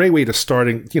 It's a great way to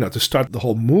start the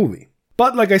whole movie.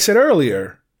 But like I said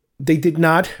earlier, they did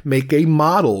not make a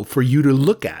model for you to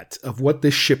look at of what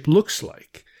this ship looks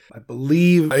like. I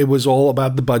believe it was all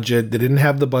about the budget. They didn't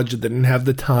have the budget. They didn't have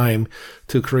the time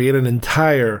to create an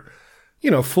entire,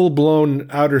 full-blown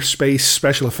outer space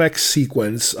special effects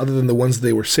sequence other than the ones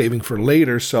they were saving for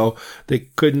later. So they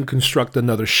couldn't construct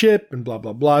another ship and blah,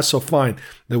 blah, blah. So fine.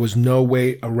 There was no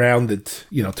way around it,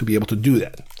 to be able to do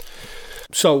that.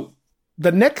 So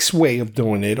the next way of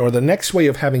doing it, or the next way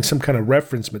of having some kind of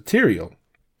reference material,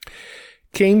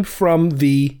 came from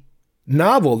the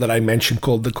novel that I mentioned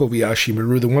called The Kobayashi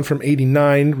Maru, the one from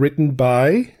 1989, written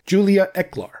by Julia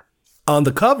Ecklar. On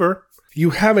the cover, you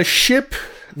have a ship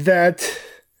that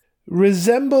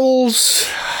resembles,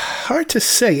 hard to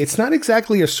say, it's not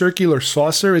exactly a circular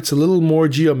saucer, it's a little more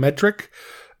geometric,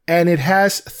 and it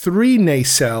has 3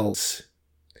 nacelles.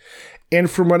 And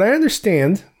from what I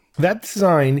understand, that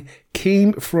design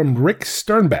came from Rick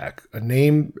Sternbach, a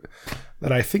name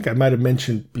that I think I might have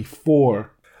mentioned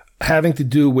before, having to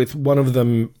do with one of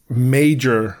the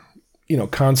major,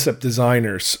 concept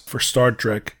designers for Star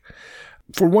Trek,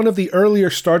 for one of the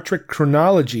earlier Star Trek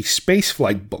chronology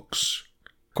spaceflight books.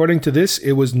 According to this,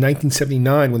 it was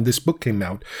 1979 when this book came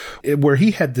out, where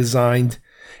he had designed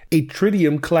a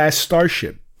Tritium-class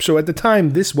starship. So at the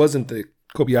time, this wasn't the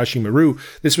Kobayashi Maru.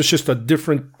 This was just a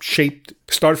different shaped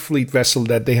Starfleet vessel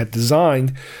that they had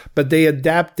designed, but they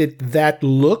adapted that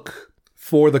look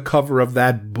for the cover of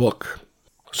that book.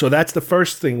 So that's the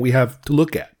first thing we have to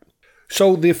look at.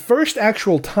 So the first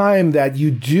actual time that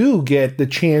you do get the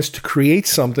chance to create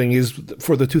something is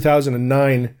for the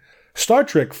 2009 Star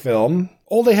Trek film.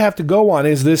 All they have to go on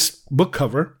is this book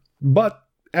cover. But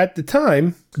at the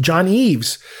time, John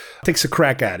Eaves takes a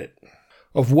crack at it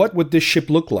of what would this ship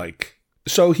look like.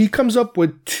 So he comes up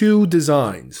with two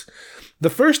designs.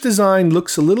 The first design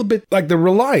looks a little bit like the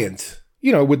Reliant,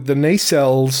 with the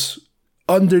nacelles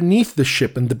underneath the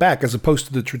ship in the back, as opposed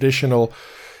to the traditional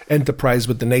Enterprise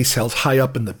with the nacelles high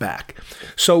up in the back.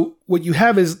 So what you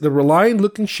have is the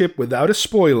Reliant-looking ship without a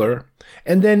spoiler,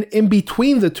 and then in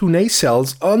between the two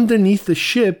nacelles, underneath the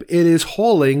ship, it is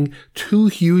hauling two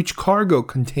huge cargo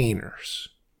containers.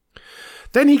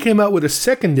 Then he came out with a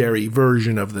secondary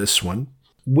version of this one,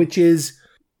 which is,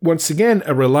 once again,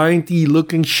 a Reliant-y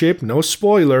looking ship, no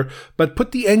spoiler, but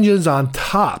put the engines on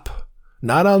top,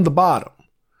 not on the bottom.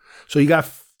 So you got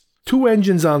two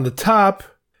engines on the top,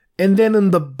 and then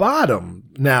in the bottom,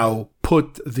 now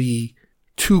put the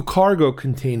two cargo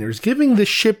containers, giving the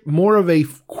ship more of a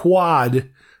quad,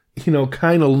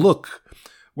 kind of look,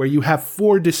 where you have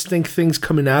four distinct things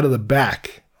coming out of the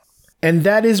back. And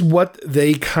that is what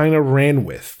they kind of ran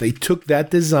with. They took that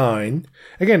design.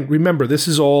 Again, remember, this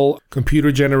is all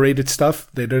computer-generated stuff.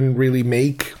 They didn't really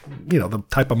make, the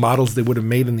type of models they would have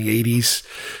made in the 80s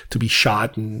to be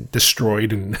shot and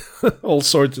destroyed and all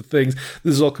sorts of things.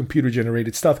 This is all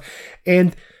computer-generated stuff.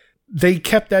 And they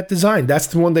kept that design. That's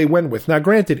the one they went with. Now,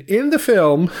 granted, in the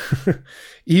film,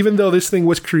 even though this thing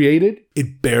was created,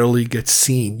 it barely gets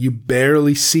seen. You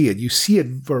barely see it. You see it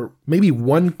for maybe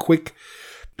one quick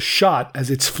shot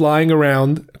as it's flying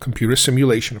around, computer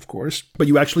simulation, of course, but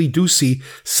you actually do see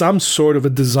some sort of a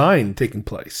design taking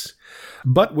place.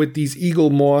 But with these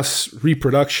Eaglemoss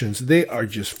reproductions, they are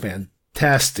just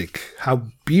fantastic. How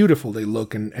beautiful they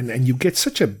look, and you get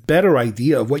such a better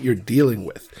idea of what you're dealing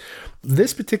with.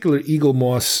 This particular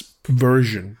Eaglemoss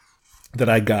version that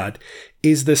I got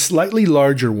is the slightly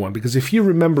larger one, because if you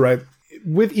remember,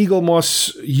 with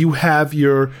Eaglemoss, you have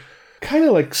your kind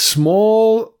of like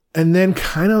small and then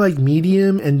kind of like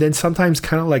medium, and then sometimes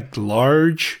kind of like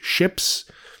large ships.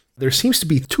 There seems to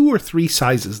be 2 or 3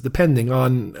 sizes, depending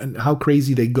on how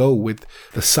crazy they go with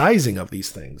the sizing of these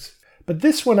things. But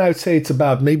this one, I would say it's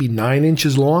about maybe 9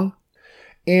 inches long.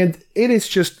 And it is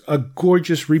just a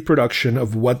gorgeous reproduction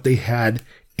of what they had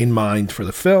in mind for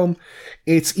the film.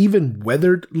 It's even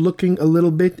weathered looking a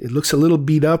little bit. It looks a little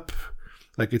beat up,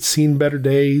 like it's seen better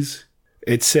days.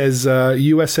 It says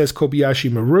USS Kobayashi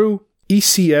Maru,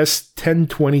 ECS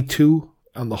 1022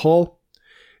 on the hull.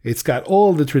 It's got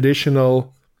all the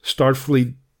traditional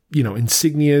Starfleet,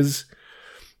 insignias.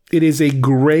 It is a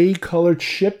gray colored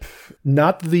ship,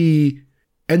 not the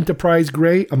Enterprise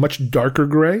gray, a much darker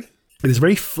gray. It is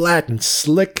very flat and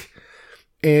slick.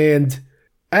 And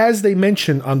as they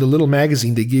mention on the little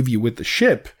magazine they give you with the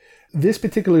ship, this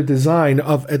particular design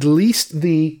of at least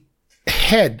the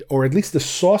head, or at least the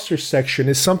saucer section,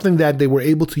 is something that they were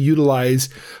able to utilize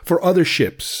for other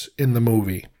ships in the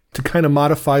movie to kind of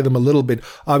modify them a little bit.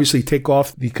 Obviously, take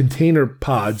off the container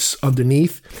pods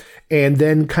underneath and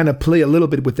then kind of play a little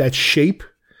bit with that shape.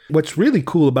 What's really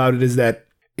cool about it is that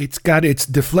it's got its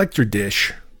deflector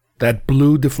dish, that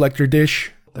blue deflector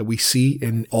dish that we see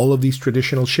in all of these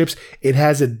traditional ships. It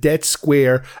has a dead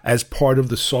square as part of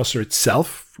the saucer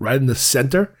itself, right in the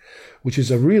center, which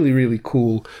is a really, really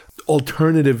cool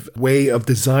alternative way of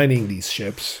designing these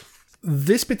ships.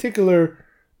 This particular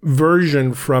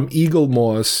version from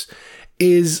Eaglemoss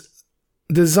is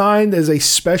designed as a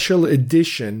special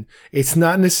edition. It's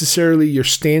not necessarily your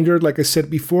standard, like I said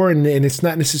before, and it's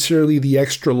not necessarily the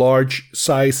extra large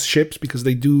size ships, because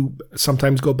they do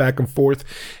sometimes go back and forth,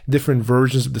 different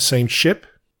versions of the same ship.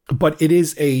 But it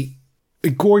is a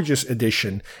gorgeous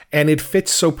edition, and it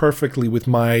fits so perfectly with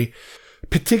my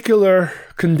particular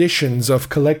conditions of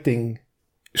collecting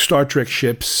Star Trek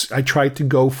ships. I try to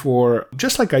go for,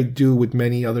 just like I do with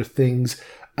many other things,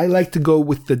 I like to go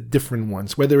with the different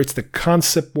ones, whether it's the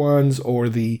concept ones or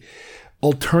the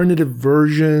alternative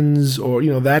versions or,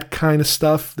 that kind of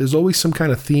stuff. There's always some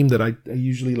kind of theme that I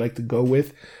usually like to go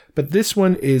with. But this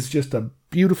one is just a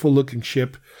beautiful looking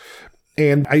ship.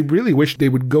 And I really wish they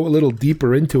would go a little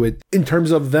deeper into it in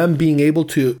terms of them being able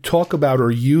to talk about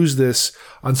or use this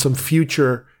on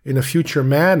in a future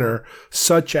manner,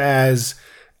 such as,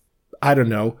 I don't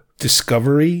know,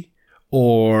 Discovery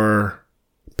or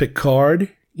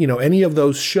Picard. Any of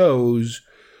those shows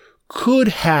could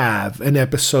have an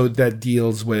episode that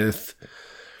deals with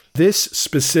this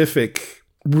specific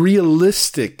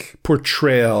realistic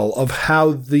portrayal of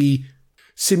how the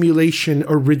simulation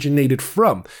originated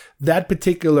from. That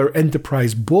particular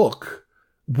Enterprise book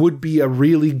would be a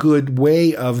really good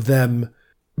way of them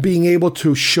being able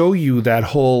to show you that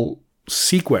whole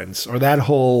sequence or that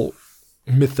whole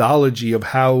mythology of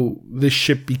how this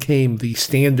ship became the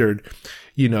standard,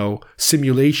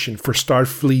 simulation for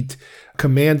Starfleet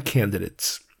command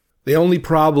candidates. The only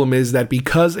problem is that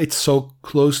because it's so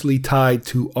closely tied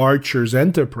to Archer's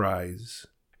Enterprise,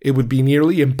 it would be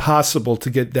nearly impossible to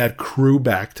get that crew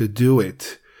back to do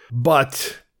it.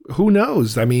 But who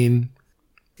knows? I mean,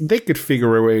 they could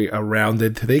figure a way around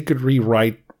it. They could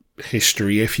rewrite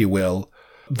history, if you will.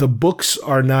 The books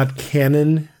are not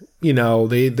canon.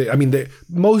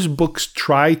 Most books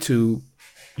try to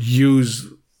use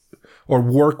or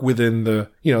work within the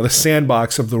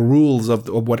sandbox of the rules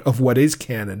of what is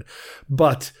canon.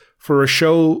 But for a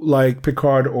show like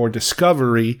Picard or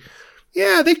Discovery,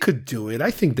 yeah, they could do it.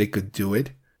 I think they could do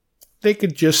it. They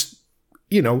could just,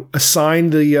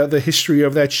 assign the history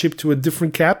of that ship to a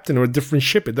different captain or a different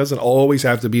ship. It doesn't always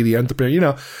have to be the Enterprise.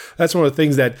 That's one of the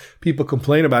things that people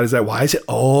complain about is that why is it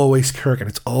always Kirk and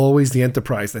it's always the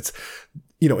Enterprise that's,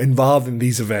 involved in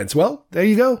these events? Well, there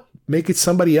you go. Make it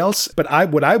somebody else. But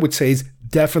what I would say is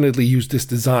definitely use this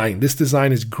design. This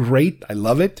design is great. I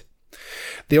love it.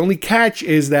 The only catch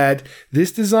is that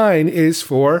this design is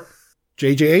for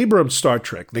J.J. Abrams' Star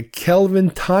Trek, the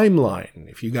Kelvin timeline,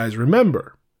 if you guys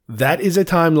remember. That is a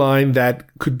timeline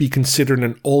that could be considered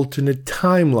an alternate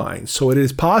timeline. So it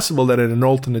is possible that in an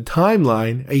alternate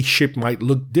timeline, a ship might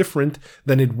look different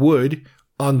than it would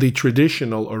on the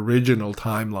traditional original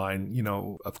timeline,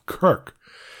 of Kirk.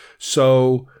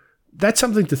 So that's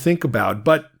something to think about.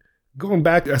 But going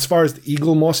back, as far as the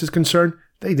Eaglemoss is concerned,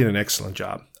 they did an excellent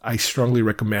job. I strongly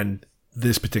recommend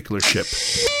this particular ship.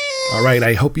 All right,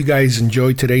 I hope you guys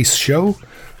enjoyed today's show.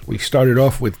 We started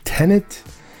off with Tenet.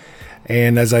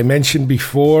 And as I mentioned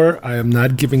before, I am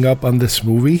not giving up on this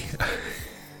movie.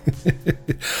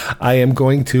 I am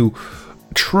going to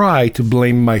try to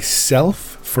blame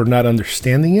myself for not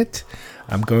understanding it.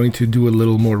 I'm going to do a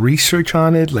little more research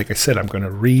on it. Like I said, I'm going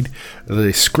to read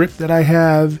the script that I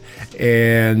have,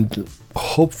 and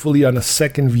hopefully on a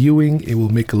second viewing, it will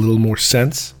make a little more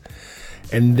sense.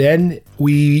 And then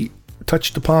we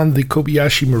touched upon the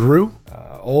Kobayashi Maru,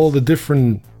 all the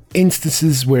different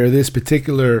instances where this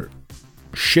particular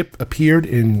ship appeared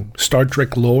in Star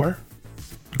Trek lore.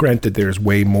 Granted, there's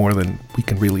way more than we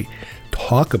can really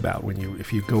talk about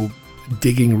if you go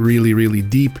digging really, really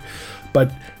deep.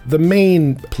 But the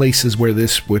main places where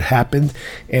this would happen,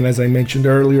 and as I mentioned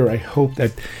earlier, I hope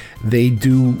that they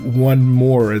do one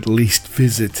more at least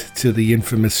visit to the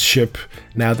infamous ship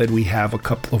now that we have a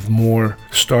couple of more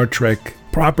Star Trek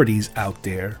properties out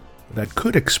there that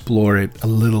could explore it a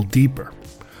little deeper.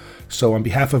 So on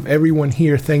behalf of everyone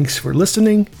here, thanks for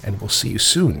listening, and we'll see you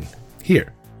soon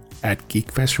here at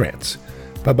GeekFest Rants.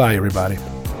 Bye-bye, everybody.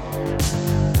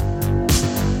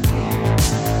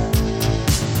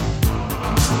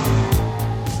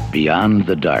 Beyond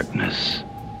the darkness,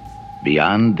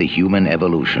 beyond the human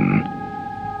evolution,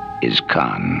 is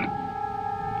Khan,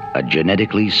 a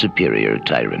genetically superior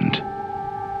tyrant.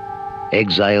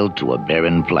 Exiled to a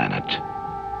barren planet,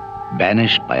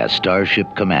 banished by a starship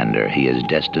commander he is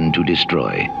destined to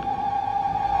destroy.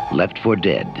 Left for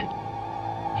dead,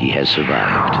 he has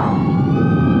survived.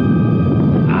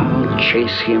 I'll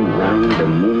chase him round the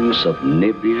moons of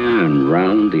Nibia and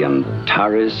round the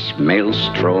Antares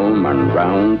maelstrom and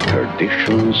round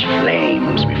perdition's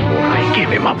flames before I give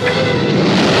him up.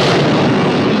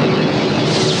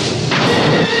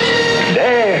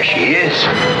 There she is.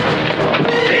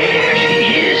 There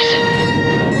she is.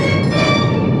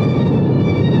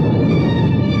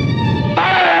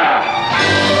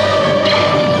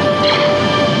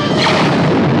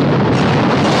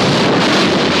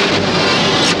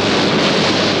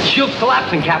 Shield's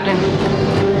collapsing, Captain.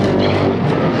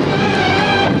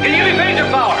 Can you evade their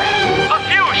power? A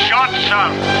few shots, sir.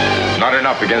 Not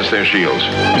enough against their shields.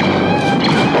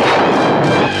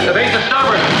 Evade the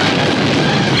starboard.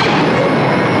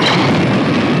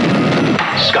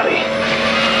 Scotty,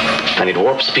 I need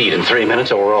warp speed in 3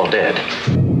 minutes or we're all dead.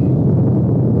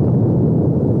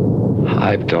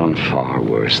 I've done far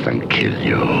worse than kill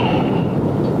you.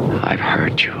 I've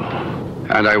hurt you.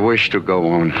 And I wish to go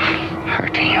on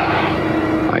hurting you.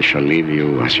 I shall leave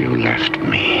you as you left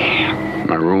me,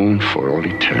 marooned for all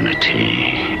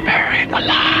eternity, buried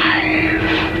alive,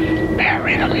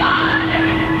 buried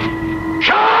alive.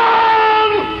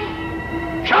 Sean!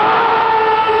 Sean!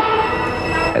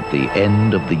 At the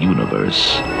end of the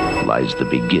universe lies the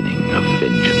beginning of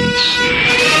vengeance.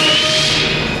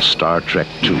 Star Trek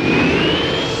II.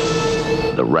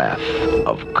 The Wrath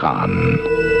of Khan.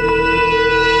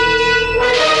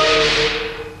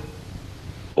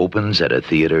 Opens at a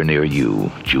theater near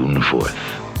you, June 4th.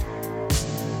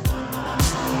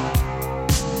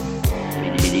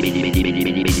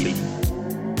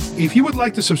 If you would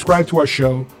like to subscribe to our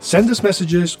show, send us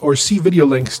messages, or see video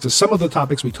links to some of the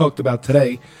topics we talked about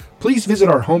today, please visit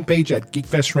our homepage at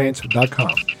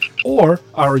geekfestrants.com or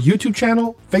our YouTube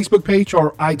channel, Facebook page,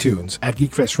 or iTunes at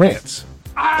Geekfest Rants.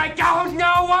 I don't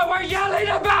know what we're yelling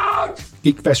about!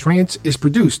 Geekfest Rants is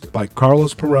produced by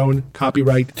Carlos Perone,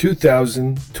 copyright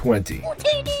 2020.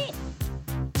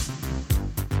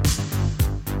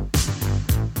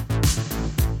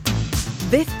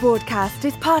 This broadcast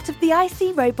is part of the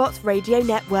IC Robots Radio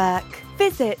Network.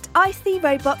 Visit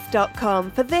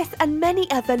icrobots.com for this and many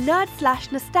other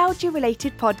nerd/nostalgia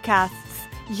related podcasts.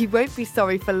 You won't be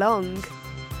sorry for long.